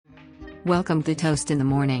Welcome to Toast in the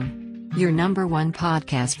Morning, your number one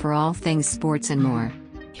podcast for all things sports and more.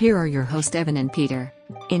 Here are your hosts, Evan and Peter.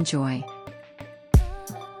 Enjoy.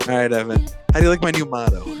 All right, Evan. How do you like my new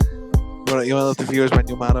motto? You want to let the viewers my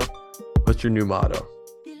new motto? What's your new motto?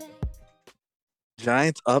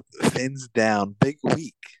 Giants up, Fins down. Big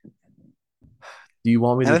week. Do you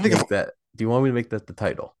want me And to I think make that? Do you want me to make that the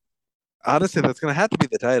title? Honestly, that's going to have to be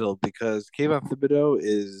the title because Kayvon Thibodeau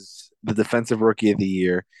is the defensive rookie of the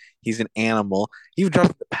year. He's an animal. He even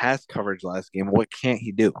dropped the pass coverage last game. What can't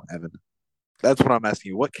he do, Evan? That's what I'm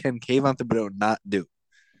asking you. What can Kayvon Thibodeau not do?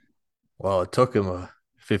 Well, it took him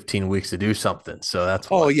 15 weeks to do something, so that's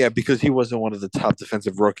Oh, what. yeah, because he wasn't one of the top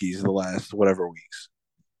defensive rookies in the last whatever weeks.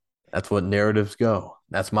 That's what narratives go.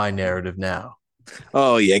 That's my narrative now.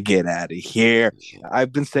 Oh, yeah, get out of here.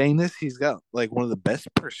 I've been saying this. He's got like one of the best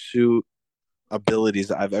pursuit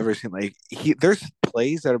abilities I've ever seen. Like there's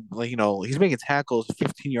plays that are like, he's making tackles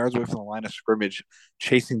 15 yards away from the line of scrimmage,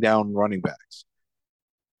 chasing down running backs.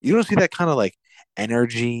 You don't see that kind of like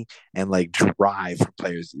energy and like drive from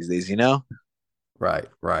players these days, Right.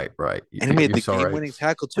 And he made You're the so right. game-winning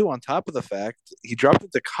tackle too. On top of the fact, he dropped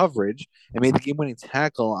into coverage and made the game-winning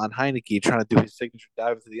tackle on Heineke, trying to do his signature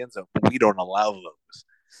dive into the end zone. But we don't allow those.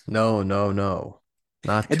 No.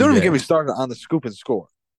 Not And don't even get today. me started on the scoop and score.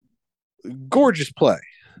 Gorgeous play.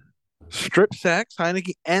 Strip sacks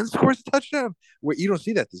Heineke and scores a touchdown. Where you don't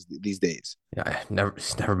see that these days. Yeah,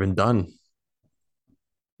 it's never been done.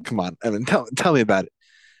 Come on, Evan, tell me about it.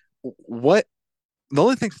 What the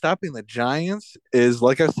only thing stopping the Giants is,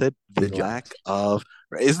 like I said, the lack of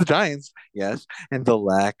is the Giants, yes, and the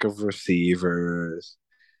lack of receivers.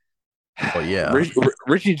 Oh yeah.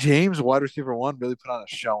 Richie James, wide receiver one, really put on a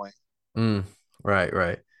showing.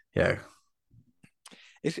 Right. Yeah.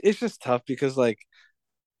 It's just tough because like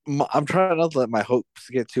I'm trying not to let my hopes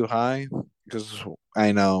get too high because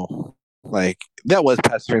I know like that was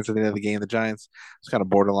past interference at the end of the game. The Giants was kind of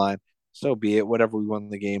borderline. So be it. Whatever, we won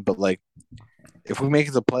the game, but like if we make it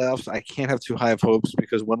to the playoffs, I can't have too high of hopes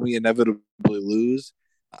because when we inevitably lose,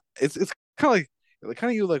 it's kind of like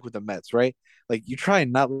you like with the Mets, right? Like you try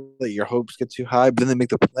and not let your hopes get too high, but then they make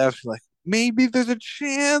the playoffs. You're like, maybe there's a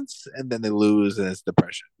chance, and then they lose, and it's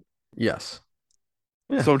depression. Yes.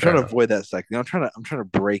 Yeah, So I'm trying fair to enough. avoid that cycle. I'm trying to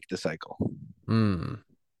break the cycle.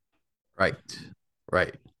 Right.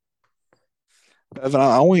 Right. Evan,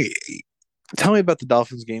 I want tell me about the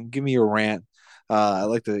Dolphins game. Give me your rant. I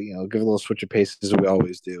like to give a little switch of paces as we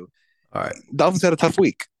always do. All right. Dolphins had a tough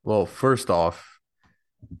week. Well, first off,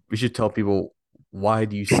 we should tell people, why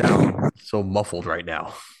do you sound so muffled right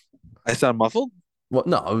now? I sound muffled. Well,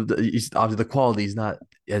 no, obviously the quality is not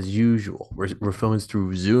as usual. We're filming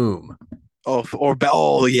through Zoom.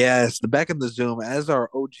 Oh yes, the back of the Zoom. As our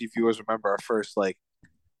OG viewers remember, our first like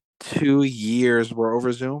 2 years were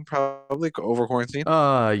over Zoom, probably over quarantine.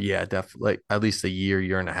 Yeah, definitely. Like, at least a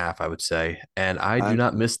year and a half, I would say. And I do I'm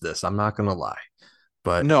not miss this. I'm not gonna lie.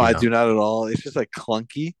 But No, I do not at all. It's just like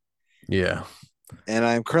clunky. yeah. And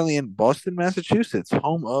I'm currently in Boston, Massachusetts,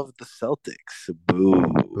 home of the Celtics. Boo.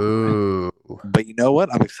 Ooh. But you know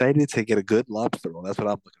what? I'm excited to get a good lobster roll. That's what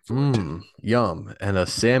I'm looking forward to. Yum. And a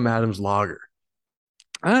Sam Adams lager.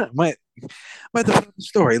 Might have the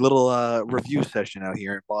story. A little review session out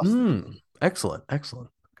here in Boston. Excellent.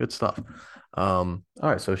 Good stuff. All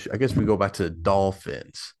right, so I guess we go back to the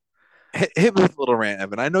Dolphins. Hit me with a little rant,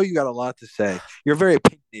 Evan. I know you got a lot to say. You're a very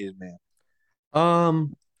opinionated man.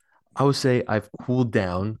 Um, I would say I've cooled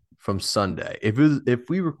down from Sunday.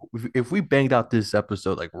 If we banged out this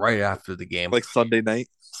episode like right after the game, Like Sunday night.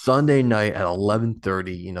 Sunday night at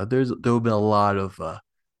 11:30, there would have been a lot of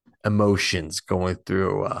emotions going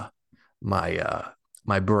through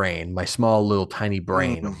my brain, my small little tiny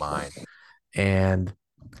brain of mine. And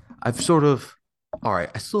I've sort of, all right,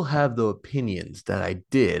 I still have the opinions that I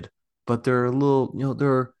did, but they're a little,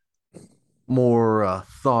 they're more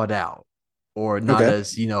thought out or not Okay.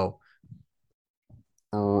 as,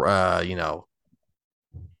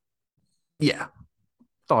 yeah,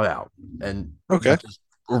 thought out and Okay. not just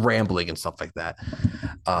rambling and stuff like that.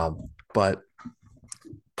 But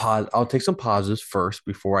I'll take some pauses first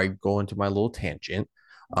before I go into my little tangent.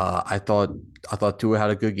 I thought Tua had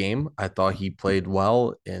a good game. I thought he played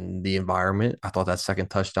well in the environment. I thought that second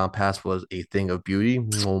touchdown pass was a thing of beauty.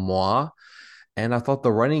 Mwah. And I thought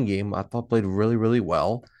the running game played really, really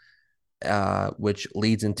well, which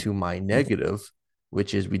leads into my negative,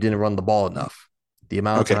 which is we didn't run the ball enough. The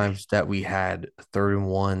amount of Okay. times that we had 3rd and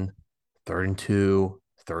 1, 3rd and 2,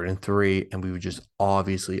 3rd and 3, and we would just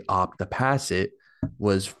obviously opt to pass it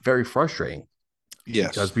was very frustrating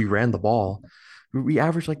Yes. because we ran the ball. We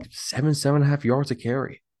averaged like 7.5 yards a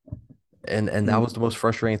carry. And that was the most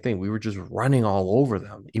frustrating thing. We were just running all over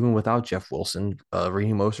them, even without Jeff Wilson.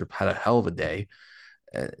 Raheem Mostert had a hell of a day.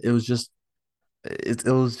 It was just it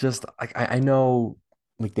was just like I know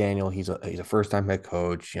McDaniel. He's a first time head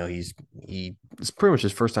coach. It's pretty much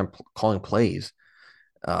his first time calling plays.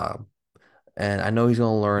 Uh, and I know he's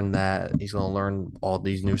going to learn that. He's going to learn all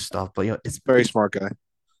these new stuff. But Very smart guy.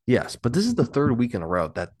 yes. But this is the third week in a row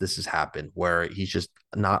that this has happened, where he's just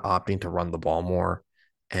not opting to run the ball more,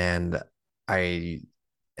 and I,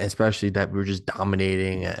 especially that we were just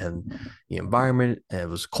dominating and the environment, and it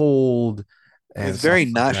was cold and It's stuff very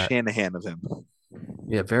like not that. Shanahan of him.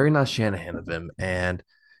 Yeah, very not Shanahan of him, and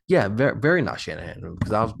yeah, very very not Shanahan of him,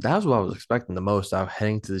 because that was what I was expecting the most. I was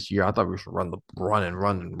heading to this year. I thought we should run the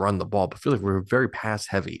ball, but I feel like we were very pass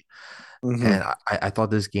heavy, Mm-hmm. and I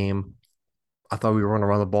thought this game, I thought we were going to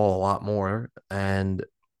run the ball a lot more, and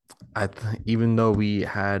even though we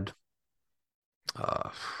had uh,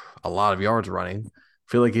 a lot of yards running,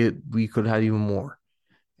 I feel like we could have had even more.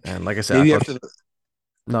 And like I said, I Maybe thought after the,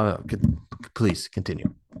 no, please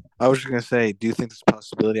continue. I was just gonna say, do you think there's a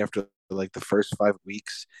possibility after like the first 5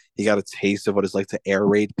 weeks, he got a taste of what it's like to air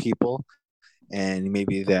raid people, and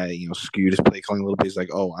maybe that skewed his play calling a little bit? He's like,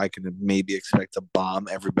 oh, I can maybe expect to bomb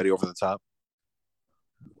everybody over the top.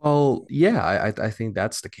 Well, yeah, I think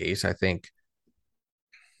that's the case. I think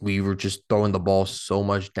we were just throwing the ball so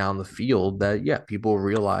much down the field that yeah, people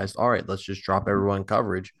realized, all right, let's just drop everyone in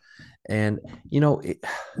coverage. And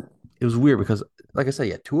it was weird because like I said,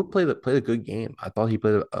 yeah, Tua played a good game. I thought he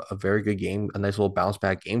played a very good game, a nice little bounce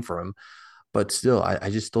back game for him. But still, I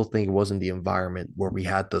just still think it wasn't the environment where we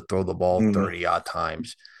had to throw the ball Mm-hmm. 30 odd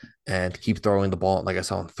times and keep throwing the ball. Like I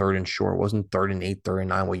saw on third and short, it wasn't third and eight, third and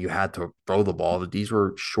nine where you had to throw the ball. These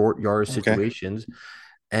were short yard Okay. situations.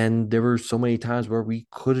 And there were so many times where we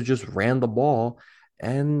could have just ran the ball.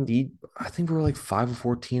 And I think we were like 5 of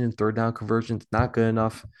 14 in third down conversions, not good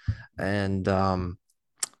enough. And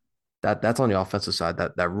that's on the offensive side.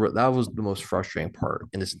 That was the most frustrating part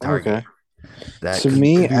in this entire game. Okay. That To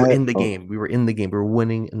me, because we were in the game, we were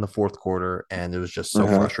winning in the fourth quarter, and it was just so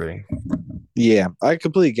uh-huh. frustrating. Yeah, I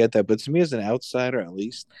completely get that. But to me, as an outsider, at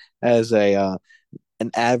least as a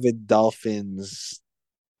an avid Dolphins,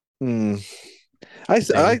 mm,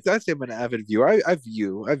 Fan, I say I'm an avid viewer. I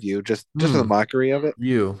view just for the hmm, mockery of it.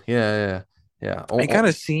 yeah. It kind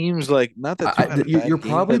of seems like not that two had a You're bad game,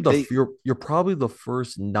 probably but they you're probably the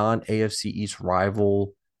first non AFC East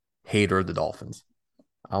rival hater of the Dolphins.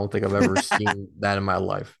 I don't think I've ever seen that in my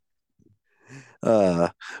life. uh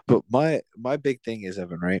but my big thing is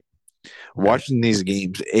Evan, right? Okay. Watching these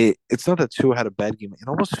games, it's not that Tua had a bad game. It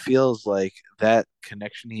almost feels like that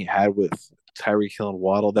connection he had with Tyreek Hill and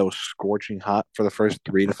Waddle that was scorching hot for the first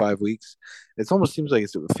 3 to 5 weeks. It almost seems like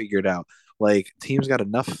it's figured out. Like teams got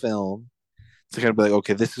enough film to kind of be like,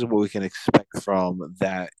 okay, this is what we can expect from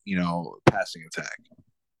that, passing attack.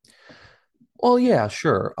 Well, yeah,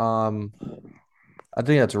 sure. I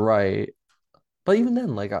think that's right. But even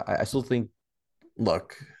then, like I still think,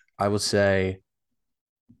 look, I would say,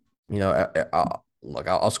 look,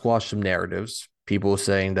 I'll squash some narratives. People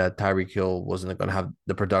saying that Tyreek Hill wasn't going to have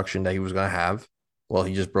the production that he was going to have. Well,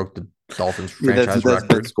 he just broke the Dolphins Yeah, that's franchise that's that's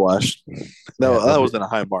record. squashed. Yeah, That wasn't a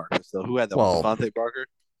high mark. So who had that one? well, Devontae Parker.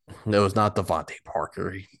 it was not Devontae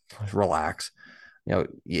Parker. Relax.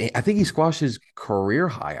 I think he squashed his career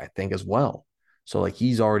high, I think, as well. So like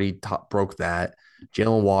he's already broke that.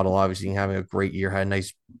 Jalen Waddle obviously having a great year, had a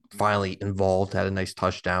nice, finally involved, had a nice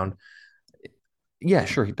touchdown. Yeah,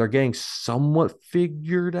 sure, they're getting somewhat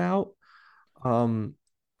figured out. Um,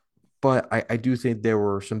 but I do think there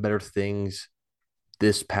were some better things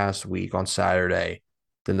this past week on Saturday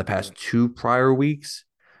than the past two prior weeks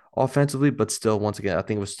offensively. But still, once again, I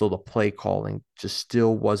think it was still the play calling just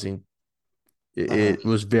still wasn't. Uh-huh. It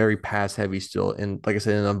was very pass heavy still, and like I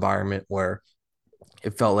said, in an environment where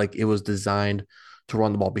it felt like it was designed to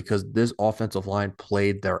run the ball because this offensive line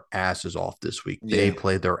played their asses off this week. They Yeah.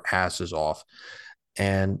 played their asses off,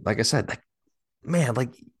 and like I said, like man,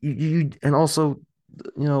 like and also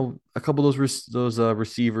a couple of those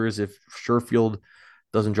receivers, if Sherfield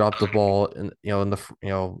doesn't drop the ball in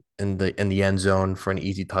in the end zone for an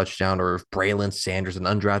easy touchdown, or if Braylon Sanders, an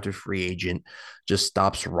undrafted free agent, just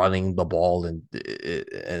stops running the ball and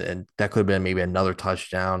that could have been maybe another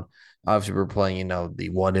touchdown. Obviously, we're playing the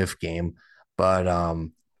what if game, but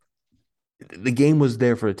the game was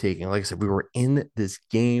there for the taking. Like I said, we were in this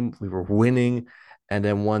game, we were winning, and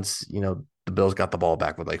then once the Bills got the ball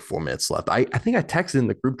back with like 4 minutes left, I think I texted in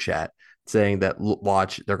the group chat saying that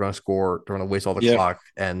watch, they're going to score, they're going to waste all the Yep. clock,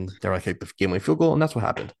 and they're going to kick the game winning field goal, and that's what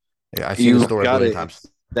happened. Yeah, I've seen the You story a got billion it times.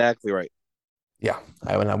 exactly right. Yeah,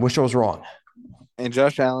 I wish I was wrong. And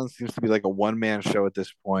Josh Allen seems to be like a one man show at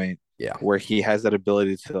this point, Yeah. where he has that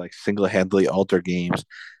ability to like single handedly alter games.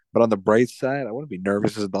 But on the bright side, I wouldn't be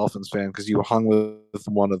nervous as a Dolphins fan because you hung with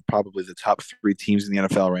one of probably the top three teams in the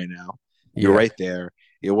NFL right now. You're Yeah. right there.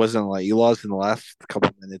 It wasn't like you lost in the last couple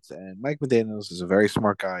of minutes, and Mike McDaniels is a very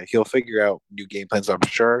smart guy. He'll figure out new game plans. I'm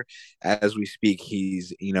sure as we speak,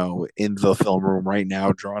 he's in the film room right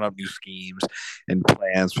now, drawing up new schemes and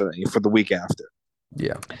plans for the week after.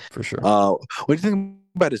 Yeah, for sure. What do you think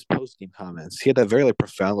about his post game comments? He had that very like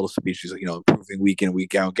profound little speech. He's like, improving week in,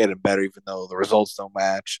 week out, getting better, even though the results don't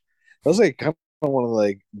match. That was like kind of one of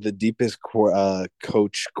like the deepest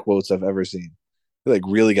coach quotes I've ever seen. He like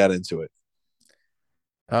really got into it.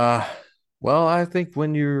 Uh, well, I think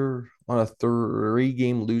when you're on a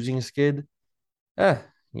 3-game losing skid, eh,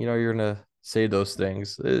 you're gonna say those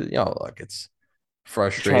things. Like it's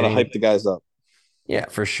Trying to frustrating. hype the guys up. Yeah,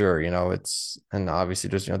 for sure. And obviously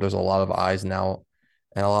there's a lot of eyes now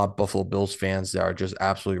and a lot of Buffalo Bills fans that are just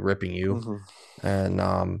absolutely ripping you. Mm-hmm.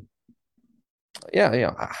 And yeah,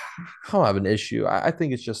 I don't have an issue. I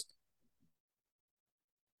think it's just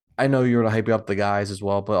I know you're gonna hype up the guys as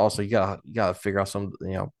well, but also you gotta figure out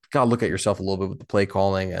gotta look at yourself a little bit with the play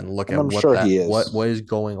calling and look And at I'm sure he what is. is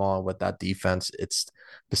going on with that defense. It's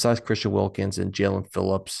besides Christian Wilkins and Jalen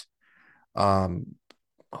Phillips, um,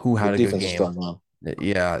 who The had a good defense is game. strong now.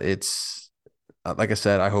 Yeah, it's like I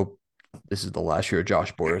said, I hope this is the last year of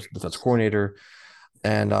Josh Boyer's defense coordinator.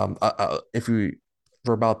 And if we're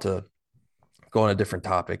about to go on a different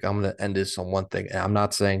topic, I'm going to end this on one thing. And I'm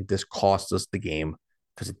not saying this cost us the game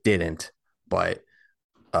because it didn't, but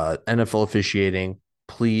NFL officiating,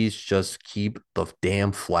 please just keep the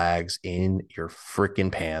damn flags in your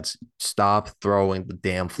freaking pants. Stop throwing the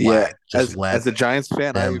damn Yeah, flag. Just let as a Giants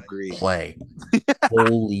fan, I them agree. play.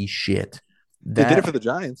 Holy shit. They did it for the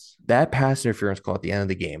Giants. That pass interference call at the end of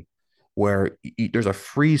the game where there's a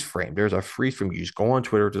freeze frame. There's a freeze frame. You just go on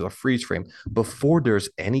Twitter, there's a freeze frame. Before there's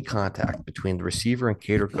any contact between the receiver and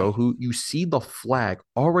Kader Kohou, you see the flag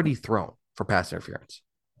already thrown for pass interference.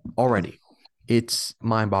 Already. It's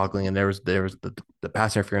mind-boggling. And there was the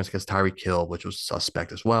pass interference against Tyreek Hill, which was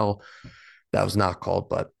suspect as well. That was not called,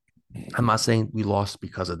 but I'm not saying we lost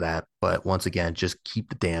because of that. But once again, just keep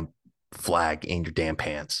the damn flag in your damn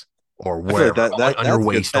pants or I feel like wherever on your that's a good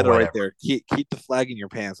waist or title right whatever. there. Keep the flag in your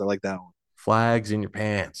pants. I like that one. Flags in your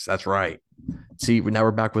pants. That's right. See, now we're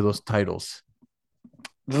back with those titles.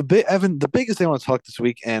 The biggest thing I want to talk this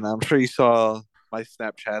week, and I'm sure you saw my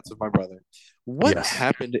Snapchats of my brother. What Yes.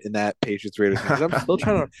 happened in that Patriots Raiders game? Because I'm still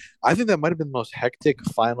trying to. I think that might have been the most hectic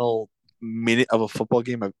final minute of a football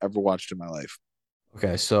game I've ever watched in my life.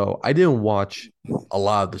 Okay, so I didn't watch a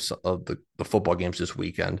lot of the football games this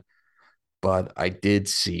weekend, but I did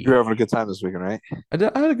see. You're having a good time this weekend, right? I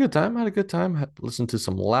had a good time. I had a good time. I listened to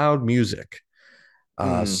some loud music.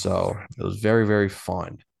 So it was very, very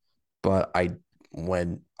fun. But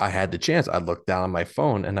when I had the chance, I looked down on my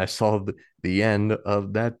phone and I saw the end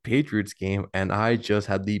of that Patriots game, and I just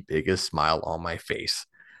had the biggest smile on my face.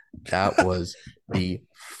 That was the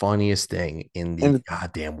funniest thing in the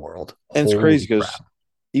goddamn world. And it's Holy crazy because crap.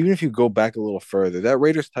 even if you go back a little further, that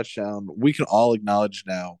Raiders touchdown, we can all acknowledge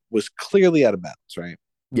now, was clearly out of bounds, right?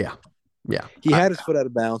 Yeah. Yeah. He had his foot out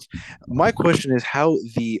of bounds. My question is how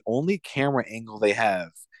the only camera angle they have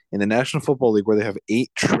in the National Football League, where they have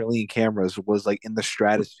 8 trillion cameras, was like in the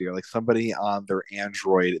stratosphere. Like somebody on their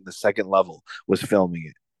Android in the second level was filming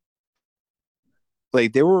it.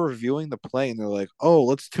 Like they were reviewing the play and they're like, "Oh,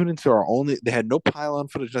 let's tune into our only." They had no pylon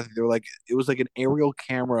footage. Nothing. They were like, it was like an aerial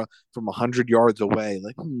camera from 100 yards away.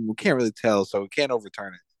 Like we can't really tell, so we can't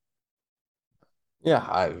overturn it.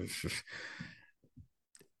 Yeah.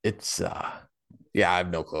 It's yeah, I have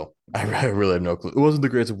no clue. I really have no clue. It wasn't the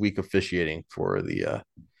greatest week officiating for the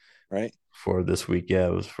Right. for this week. Yeah,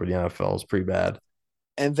 it was for the NFL. It was pretty bad.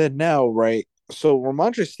 And then now, right? So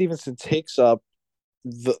Ramondre Stevenson takes up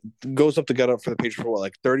the goes up the gut up for the Patriots for what,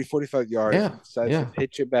 like 30, 45 yards, Yeah, and decides yeah. to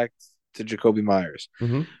pitch it back to Jacoby Myers.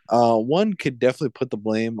 Mm-hmm. One could definitely put the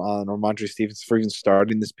blame on Ramondre Stevenson for even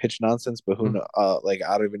starting this pitch nonsense, but who like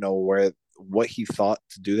I don't even know what he thought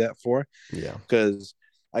to do that for. Yeah. Because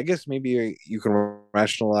I guess maybe you can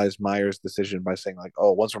rationalize Myers' decision by saying like,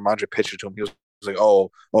 oh, once Ramondre pitched it to him, he was like, oh,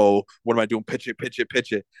 what am I doing? Pitch it, pitch it,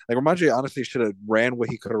 pitch it. Like Ramondre honestly should have ran what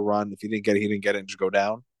he could have run. If he didn't get it, he didn't get it and just go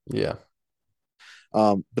down. Yeah.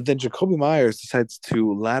 But then Jacoby Myers decides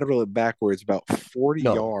to lateral it backwards about 40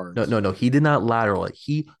 yards. No. He did not lateral it.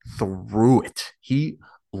 He threw it. He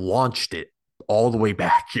launched it all the way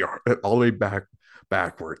all the way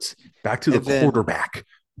backwards, back to the quarterback.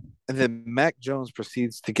 And then Mac Jones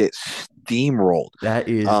proceeds to get steamrolled. That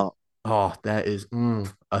is,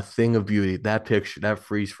 a thing of beauty. That picture, that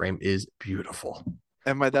freeze frame is beautiful.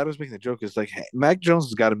 And my dad was making a joke. It's like, hey, Mac Jones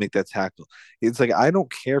has got to make that tackle. It's like, I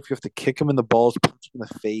don't care if you have to kick him in the balls, punch him in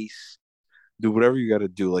the face, do whatever you got to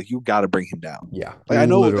do. Like, you got to bring him down. Yeah, Like, I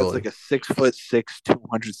know that's literally. like a 6'6",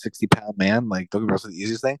 260 pound man. Like, don't get me wrong, it's the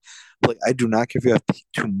easiest thing. But like, I do not care if you have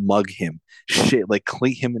to mug him, shit, like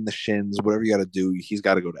cleat him in the shins, whatever you got to do. He's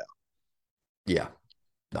got to go down. Yeah.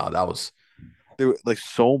 No, that was, There, like,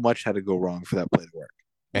 so much had to go wrong for that play to work.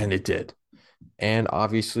 and it did. And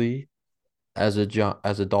obviously, as a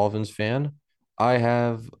Dolphins fan, I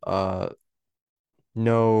have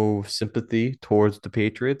no sympathy towards the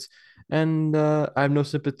Patriots, and I have no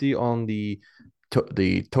sympathy on the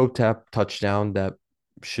toe tap touchdown that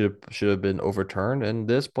should have been overturned in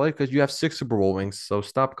this play because you have six Super Bowl rings. So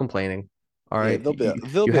stop complaining. All Yeah, right,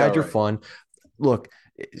 they'll you be had all your right. fun. Look,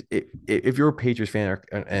 if you're a Patriots fan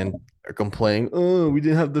and are complaining, oh, we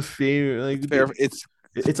didn't have the favor, like It's fair.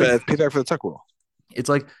 it's like It's payback for the tuck rule. it's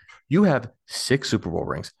like you have six Super Bowl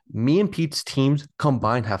rings. Me and Pete's teams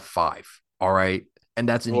combined have five. All right. And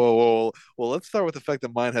that's in Well. Let's start with the fact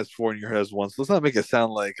that mine has four and your has one. So let's not make it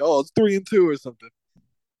sound like, oh, it's 3-2 or something.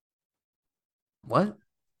 what?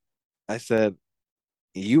 I said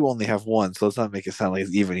you only have one, so let's not make it sound like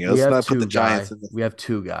it's even here. We Let's have not put the two Giants guy. in the. We have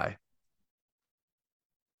two guy.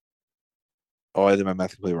 Oh, I did my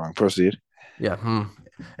math completely wrong. Proceed. Yeah.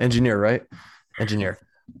 Engineer, right? Engineer.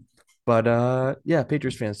 But yeah,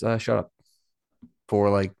 Patriots fans, shut up for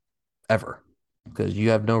like ever. Because you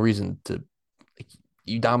have no reason to like,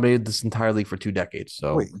 you dominated this entire league for 2 decades.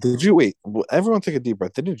 So Wait? Everyone take a deep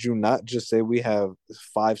breath. Didn't you not just say we have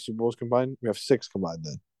five Super Bowls combined? We have six combined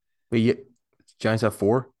then. but Giants have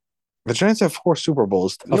four. The Giants have four Super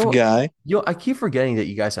Bowls. You Tough know, guy. I keep forgetting that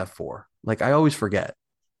you guys have four. Like I always forget.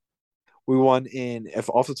 We won in, if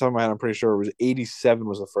off the top of my head, I'm pretty sure it was 87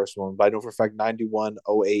 was the first one, but I know for a fact 91,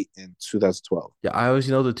 08, and 2012. Yeah, I always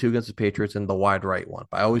know the two against the Patriots and the wide right one,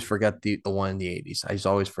 but I always forget the one in the 80s. I just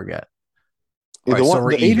always forget. All Yeah, right, so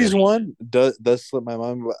we're the 80s even. one does slip my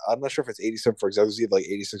mind, but I'm not sure if it's 87 for exactly, it's either like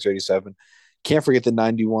 86 or 87. Can't forget the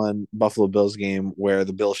 91 Buffalo Bills game where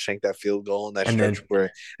the Bills shanked that field goal in that And stretch then,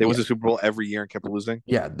 where they won yeah, the Super Bowl every year and kept losing.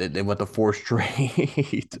 yeah, they went to four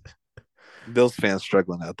straight. Bills fans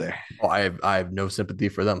struggling out there. Oh, I have no sympathy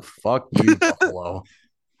for them. Fuck you, Buffalo.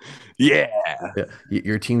 Yeah. Yeah,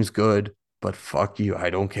 your team's good, but fuck you. I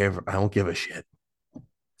don't care. I don't give a shit.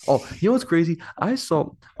 Oh, you know what's crazy? I saw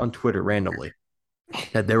on Twitter randomly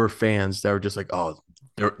that there were fans that were just like, "Oh,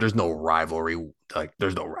 there's no rivalry. Like,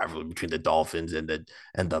 there's no rivalry between the Dolphins and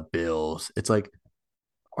the Bills." It's like,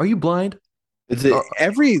 are you blind?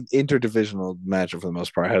 Every interdivisional matchup for the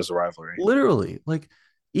most part has a rivalry. Literally, like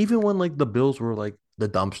even when like the Bills were like the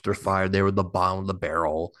dumpster fire, they were the bottom of the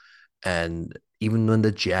barrel, and even when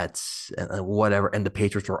the Jets and whatever, and the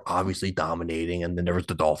Patriots were obviously dominating, and then there was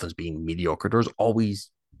the Dolphins being mediocre. There's always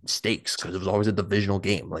stakes because it was always a divisional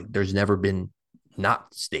game. Like there's never been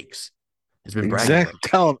not stakes. It's been bragging Exactly.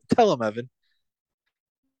 rights. Tell him, Evan.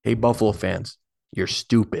 Hey, Buffalo fans, you're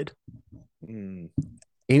stupid. Mm.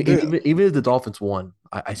 Even if the Dolphins won,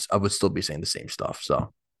 I would still be saying the same stuff.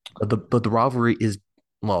 So, but the rivalry is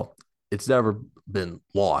well, it's never been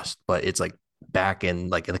lost, but it's like back in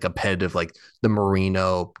like in a competitive like the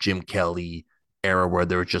Marino Jim Kelly era where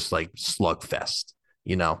they were just like slugfest,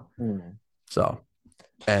 you know. Mm. So,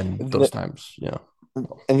 and those times, yeah.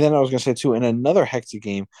 And then I was gonna say too, in another hectic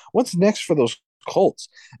game, what's next for those Colts?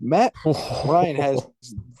 Matt Ryan has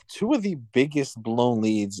two of the biggest blown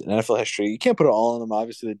leads in NFL history. You can't put it all on them.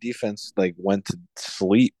 Obviously, the defense like went to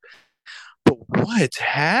sleep. But what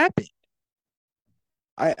happened?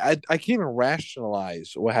 I can't even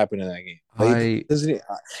rationalize what happened in that game. Like,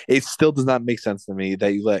 it still does not make sense to me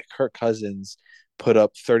that you let Kirk Cousins put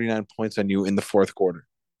up 39 points on you in the fourth quarter.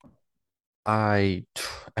 I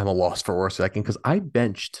am a loss for words second because I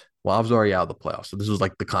benched. Well, I was already out of the playoffs, so this was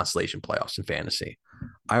like the consolation playoffs in fantasy.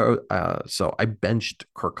 So I benched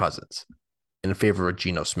Kirk Cousins in favor of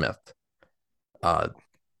Geno Smith,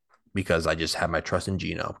 because I just had my trust in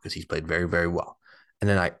Geno because he's played very very well. And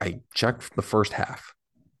then I checked the first half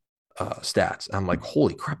stats. I'm like,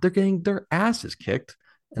 holy crap, they're getting their asses kicked,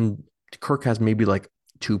 and Kirk has maybe like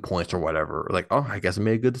 2 points or whatever. Like, oh, I guess I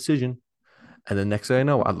made a good decision. And then next thing I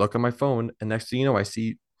know, I look at my phone, and next thing you know, I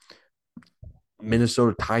see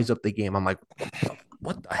Minnesota ties up the game. I'm like,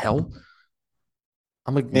 what the hell?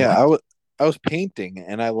 I'm like, Yeah, what? I was painting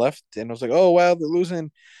and I left and I was like, oh wow, they're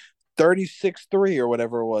losing 36-3 or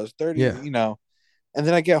whatever it was. 30, Yeah. And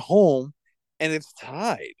then I get home and it's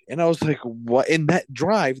tied. And I was like, what? In that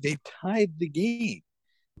drive, they tied the game.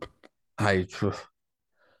 I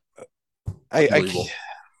I unbelievable.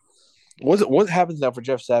 What happens now for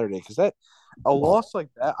Jeff Saturday? Because that a loss like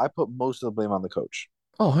that, I put most of the blame on the coach.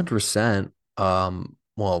 Oh, 100%.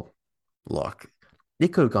 Well, look, they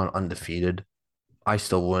could have gone undefeated. I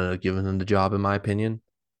still wouldn't have given them the job, in my opinion.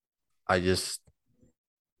 I just,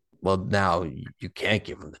 well, now you can't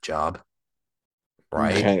give him the job,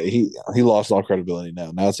 right? Okay, he lost all credibility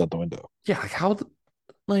now. Now it's out the window. Yeah, like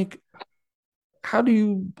how do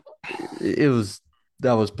you? It was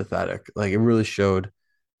that was pathetic. Like it really showed.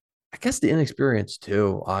 I guess the inexperience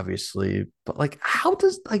too, obviously, but like how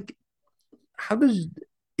does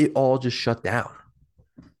it all just shut down?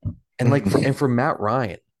 And like for Matt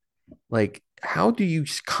Ryan, like how do you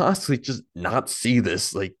constantly just not see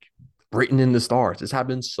this like written in the stars? It's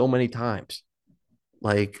happened so many times.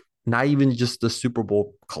 Like not even just the Super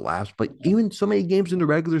Bowl collapse, but even so many games in the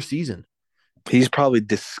regular season. He's probably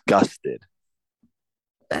disgusted.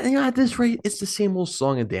 And, at this rate, it's the same old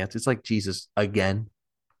song and dance. It's like Jesus again.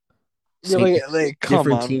 Yeah, Same come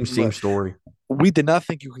different on. team, same story. We did not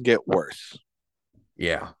think you can get worse.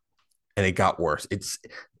 Yeah. And it got worse. It's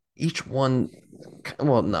each one,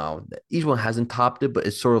 well, no, each one hasn't topped it, but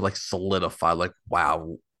it's sort of like solidified, like,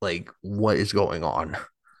 wow, like what is going on?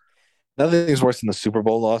 Nothing is worse than the Super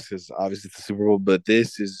Bowl loss because obviously it's the Super Bowl, but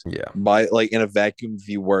this is Yeah. by like in a vacuum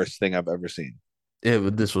the worst thing I've ever seen.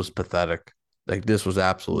 This was pathetic. Like this was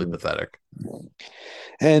absolutely pathetic.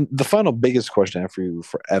 And the final biggest question I have for you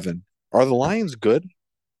for Evan: Are the Lions good?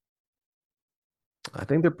 I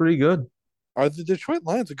think they're pretty good. Are the Detroit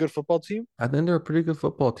Lions a good football team? I think they're a pretty good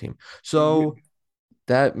football team. So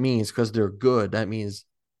that means because they're good, that means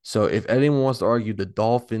so if anyone wants to argue the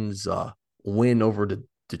Dolphins win over the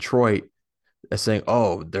Detroit as saying,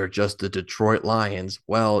 oh, they're just the Detroit Lions,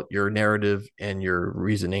 well, your narrative and your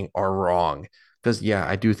reasoning are wrong. Because yeah,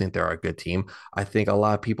 I do think they're a good team. I think a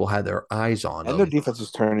lot of people had their eyes on And their them. defense is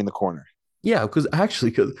turning the corner. Yeah, because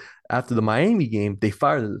after the Miami game, they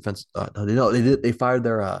fired the defense. No, they did. They fired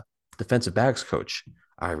their defensive backs coach.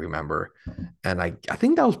 I remember, and I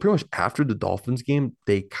think that was pretty much after the Dolphins game.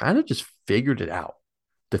 They kind of just figured it out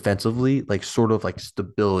defensively, like sort of like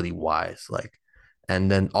stability wise, like, and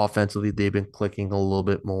then offensively they've been clicking a little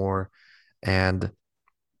bit more, and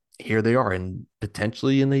here they are, and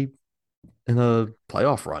potentially in a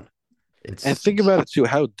playoff run. And It's think about it too,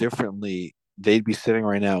 how differently they'd be sitting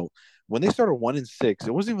right now. When they started 1-6,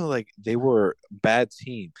 it wasn't even like they were a bad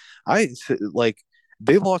team. I like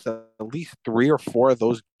they lost at least 3 or 4 of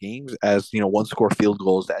those games as one score field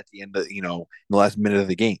goals at the end of in the last minute of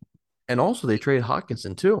the game. and also they traded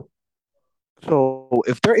Hawkinson too. So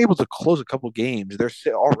if they're able to close a couple games, they're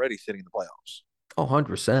already sitting in the playoffs. Oh,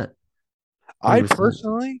 100%. I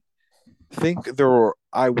personally think there were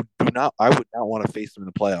I would not want to face them in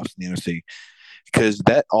the playoffs in the NFC because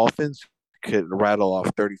that offense could rattle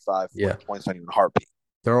off 35 Yeah. points on even a heartbeat.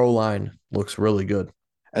 Their O line looks really good.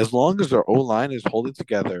 As long as their O line is holding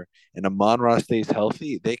together and Amon-Ra stays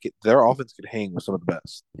healthy, their offense could hang with some of the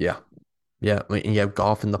best. Yeah. Yeah. I mean, you have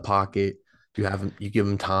Goff in the pocket. You give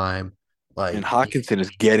him time. Like And Hawkinson is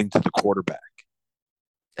getting to the quarterback.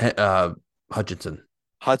 Hutchinson.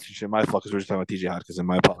 Hutchinson, my fault because we're just talking about TJ Hutchinson.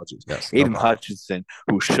 My apologies. Yes. Aiden Hutchinson,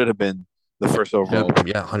 who should have been the first overall.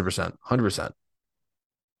 Yeah, 100%. 100%.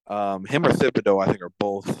 Him or Thibodeau, I think, are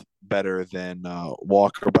both better than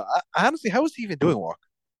Walker. But I honestly, how is he even doing, Walker?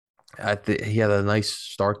 I think he had a nice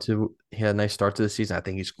start to the season. I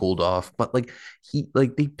think he's cooled off, but like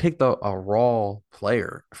they picked a raw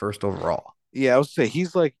player first overall. Yeah, I would say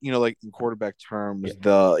he's like like in quarterback terms,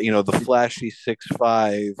 the flashy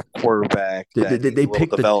 6'5" quarterback. They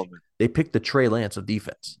picked development. They picked the Trey Lance of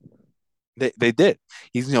defense. They did.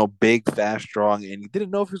 He's big, fast, strong, and he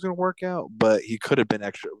didn't know if he was going to work out, but he could have been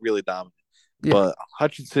really dominant. Yeah. But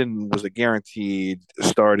Hutchinson was a guaranteed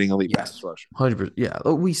starting elite pass rusher. 100%. Yeah,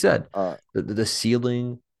 we said the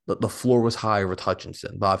ceiling, the floor was higher with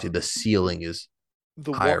Hutchinson, but obviously the ceiling is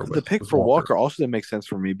higher. The pick for Walker also didn't make sense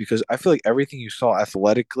for me because I feel like everything you saw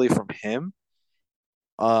athletically from him,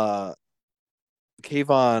 Kayvon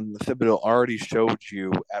Thibodeau already showed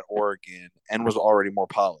you at Oregon and was already more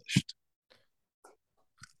polished.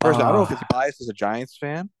 Personally, I don't know if it's biased as a Giants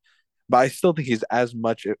fan, but I still think he's as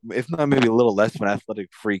much, if not maybe a little less of an athletic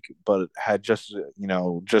freak, but had just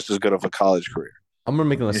as good of a college career. I'm gonna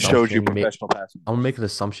make an assumption. Showed you professional passing. I'm gonna make an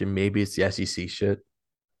assumption. Maybe it's the SEC shit.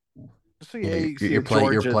 So yeah, you're playing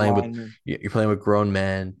with grown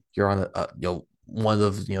men. You're on one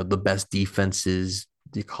of the best defenses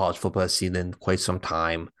the college football has seen in quite some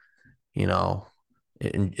time. In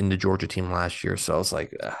the Georgia team last year, so I was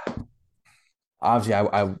like. Obviously,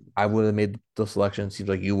 I would have made the selection. Seems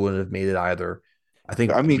like you wouldn't have made it either. I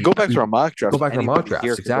think I mean, go back to our mock go drafts. back to our mock Anybody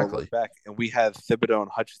here drafts. could go look Exactly. back, and we had Thibodeau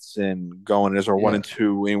and Hutchinson going as our one Yeah. and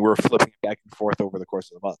two, and we're flipping it back and forth over the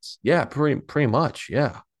course of the months. Yeah. Pretty much.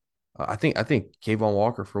 Yeah. I think Kayvon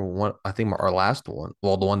Walker for one. I think our last one.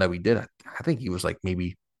 Well, the one that we did. I think he was like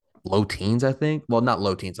maybe low teens. I think. Well, not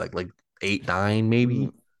low teens. Like 8, 9, maybe.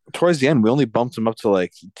 Towards the end, we only bumped him up to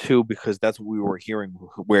like 2 because that's what we were hearing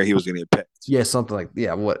where he was going to get picked. Yeah. Something like.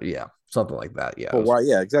 Yeah. What? Yeah. Something like that. Yeah. But why?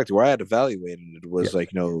 Yeah, exactly. Where I had evaluated it was Yeah. like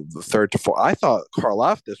the 3rd to 4th. I thought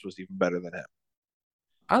Karlaftis was even better than him.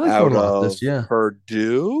 I like Out Karlaftis. of Yeah.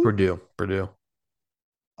 Purdue, Purdue.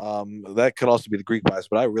 that could also be the Greek bias,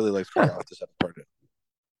 but I really liked Karlaftis out of Purdue.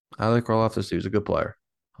 I like Karlaftis. He was a good player.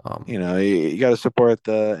 You got to support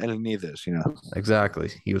the Enemies. Exactly.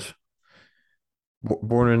 He was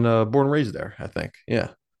born and raised there. I think. Yeah.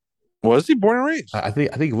 Was he born and raised? I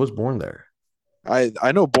think he was born there.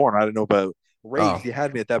 I know born. I didn't know about raised. Oh. You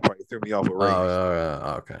had me at that part. You threw me off with raised.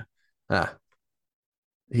 Okay. Ah,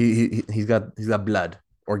 he's got blood,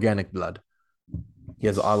 organic blood. He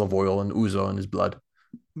has olive oil and ouzo in his blood.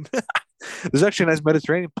 There's actually a nice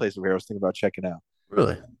Mediterranean place over here I was thinking about checking out.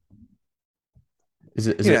 Really? Is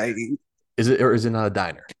it or is it not a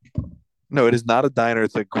diner? No, it is not a diner.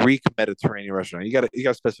 It's a Greek Mediterranean restaurant. You got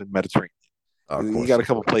to specify Mediterranean. You got a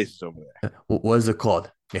couple places over there. What is it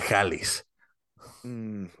called? Michalis.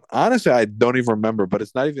 Honestly, I don't even remember, but it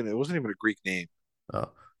wasn't even a Greek name. Oh.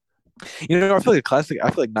 I feel like a classic.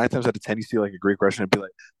 I feel like 9 times out of 10, you see like a Greek restaurant and be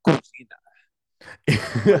like, Cucina.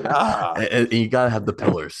 And you gotta have the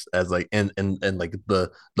pillars as like and like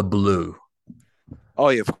the blue. Oh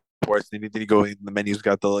yeah, of course. Then you go in, the menu's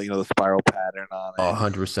got the spiral pattern on it.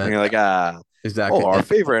 100%. And you're like, exactly. Oh, our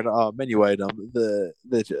favorite menu item, the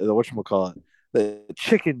whatchamacallit, the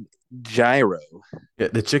chicken gyro. Yeah,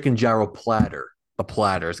 the chicken gyro platter. The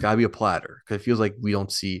platter. It's gotta be a platter because it feels like we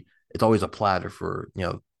don't see. It's always a platter for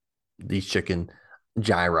these chicken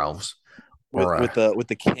gyros. With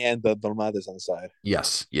the canned dolmades on the side.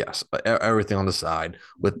 Yes, everything on the side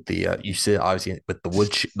with the you sit obviously with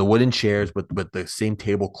the wooden chairs with the same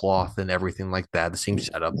tablecloth and everything like that, the same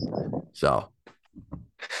setup. So,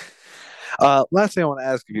 last thing I want to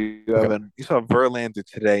ask you, Evan, you saw Verlander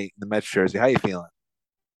today in the Mets jersey. How you feeling?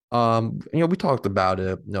 We talked about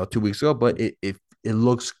it 2 weeks ago, but it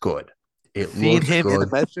looks good. Seeing him in the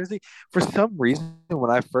Mets jersey, for some reason,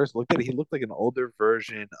 when I first looked at it, he looked like an older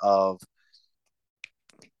version of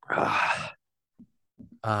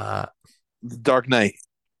Dark Knight.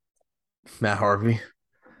 Matt Harvey.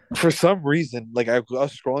 For some reason, like I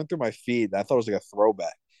was scrolling through my feed, and I thought it was like a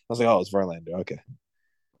throwback. I was like, "Oh, it's Verlander." Okay.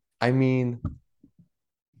 I mean,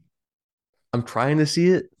 I'm trying to see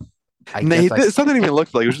it. Something even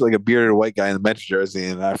looked like it was just like a bearded white guy in the Mets jersey,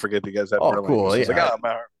 and I forget the guys had. Oh, cool! Yeah. Like,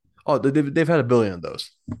 Matt Harvey. Oh, they've had a billion of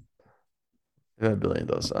those. They've had a billion of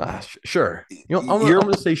those. Sure. I'm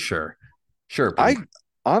going to say sure. Sure.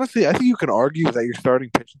 Honestly, I think you can argue that your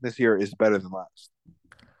starting pitching this year is better than last.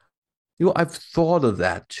 I've thought of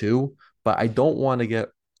that too, but I don't want to get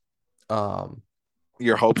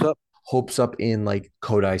your hopes up. Hopes up in like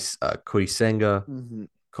Cody Senga, Mm-hmm.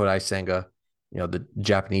 Kodai Senga, the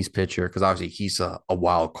Japanese pitcher, because obviously he's a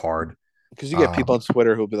wild card. Because you get people on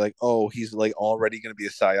Twitter who'll be like, "Oh, he's like already going to be a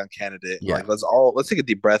Cy Young candidate." Yeah. Like, let's take a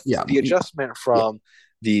deep breath. Yeah. The adjustment from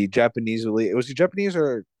the Japanese league. Was he Japanese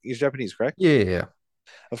or he's Japanese, correct? Yeah.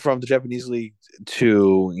 From the Japanese league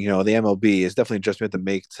to the MLB is definitely an adjustment to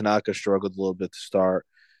make. Tanaka struggled a little bit to start.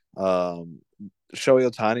 Shohei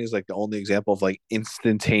Ohtani is like the only example of like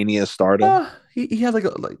instantaneous stardom. He had like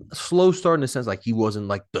a slow start in the sense like he wasn't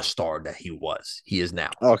like the star that he is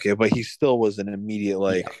now. Okay, but he still was an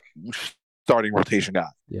immediate starting rotation guy.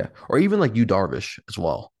 Yeah, or even like Yu Darvish as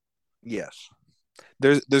well. Yes,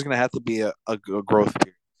 there's gonna have to be a growth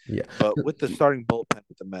period. Yeah, but with the starting bullpen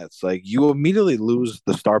with the Mets, like you immediately lose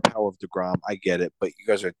the star power of DeGrom. I get it, but you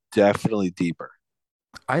guys are definitely deeper.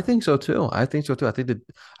 I think so too. I think the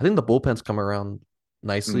bullpen's come around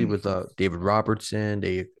nicely with David Robertson.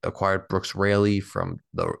 They acquired Brooks Raley from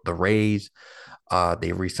the Rays.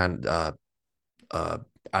 They re-signed Adam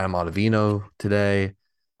Ottavino today.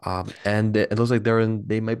 And it looks like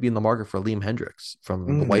they might be in the market for Liam Hendricks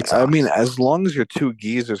from the White Sox. I mean, as long as your two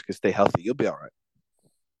geezers can stay healthy, you'll be all right.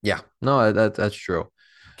 Yeah, no, that's true.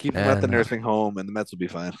 Keep them at the nursing home, and the Mets will be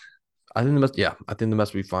fine. I think the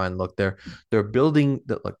Mets will be fine. Look, they're building.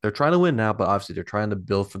 They're trying to win now, but obviously they're trying to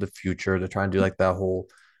build for the future. They're trying to do like that whole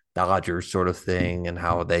Dodgers sort of thing and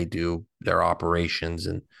how they do their operations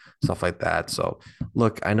and stuff like that. So,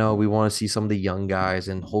 look, I know we want to see some of the young guys,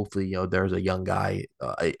 and hopefully, there's a young guy,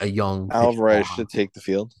 a young Alvarez should take the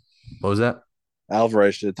field. What was that?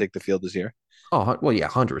 Alvarez should take the field this year. Oh, well, yeah,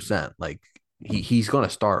 100%. Like he's going to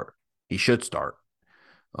start. He should start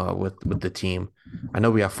with the team. I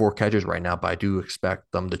know we have 4 catchers right now, but I do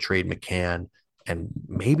expect them to trade McCann and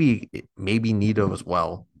maybe Nito as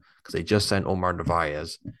well because they just sent Omar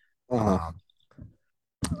Narvaez. Uh-huh.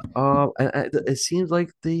 And it seems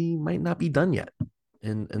like they might not be done yet,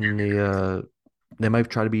 and they might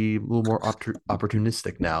try to be a little more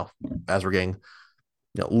opportunistic now as we're getting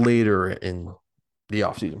later in the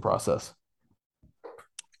offseason process.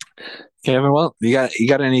 Kevin, well, you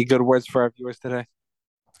got any good words for our viewers today?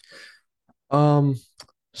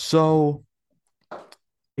 So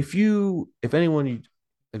if anyone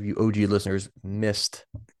of you OG listeners missed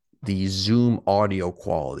the Zoom audio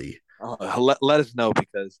quality, let us know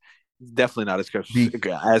because it's definitely not as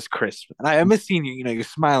crisp. And I miss seeing you, your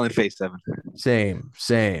smiling face, Evan.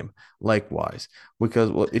 Same, likewise. Because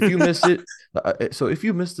if you missed it, so if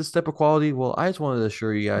you missed this step of quality, well, I just wanted to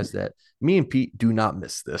assure you guys that me and Pete do not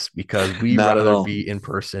miss this because we rather be in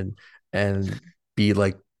person and be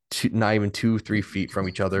like not even 2-3 feet from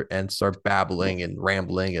each other and start babbling and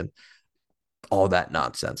rambling and all that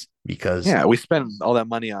nonsense. Because we spend all that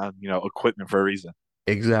money on equipment for a reason.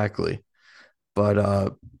 Exactly.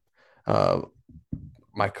 But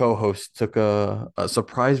my co-host took a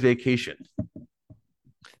surprise vacation.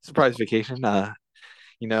 This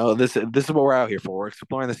is what we're out here for. We're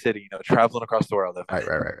exploring the city, traveling across the world.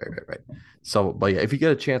 Right. So, but yeah, if you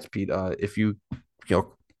get a chance, Pete, if you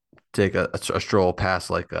take a stroll past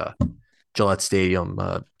like Gillette Stadium,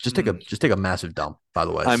 just take a massive dump. By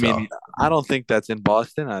the way, I mean, I don't think that's in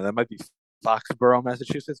Boston. That might be Foxborough,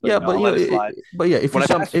 Massachusetts. But if when I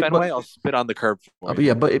pass Fenway, I'll spit on the curb. Or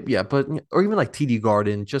even like TD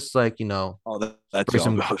Garden, just like that's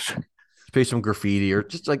spray some graffiti or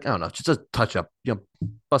just like I don't know, just a touch up,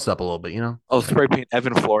 bust up a little bit, Oh, spray paint.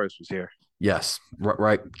 Evan Flores was here. Yes,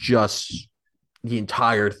 right, just the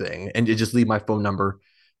entire thing, and just leave my phone number.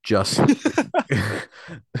 Just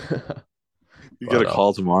you get a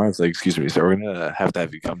call tomorrow. It's like, excuse me, sir, we're gonna have to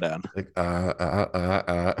have you come down. Like,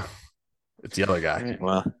 it's the other guy. Right,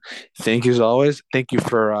 well, thank you as always. Thank you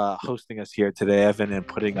for hosting us here today, Evan, and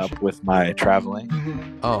putting up with my traveling.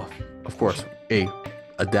 Oh, of course. Hey,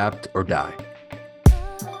 adapt or die.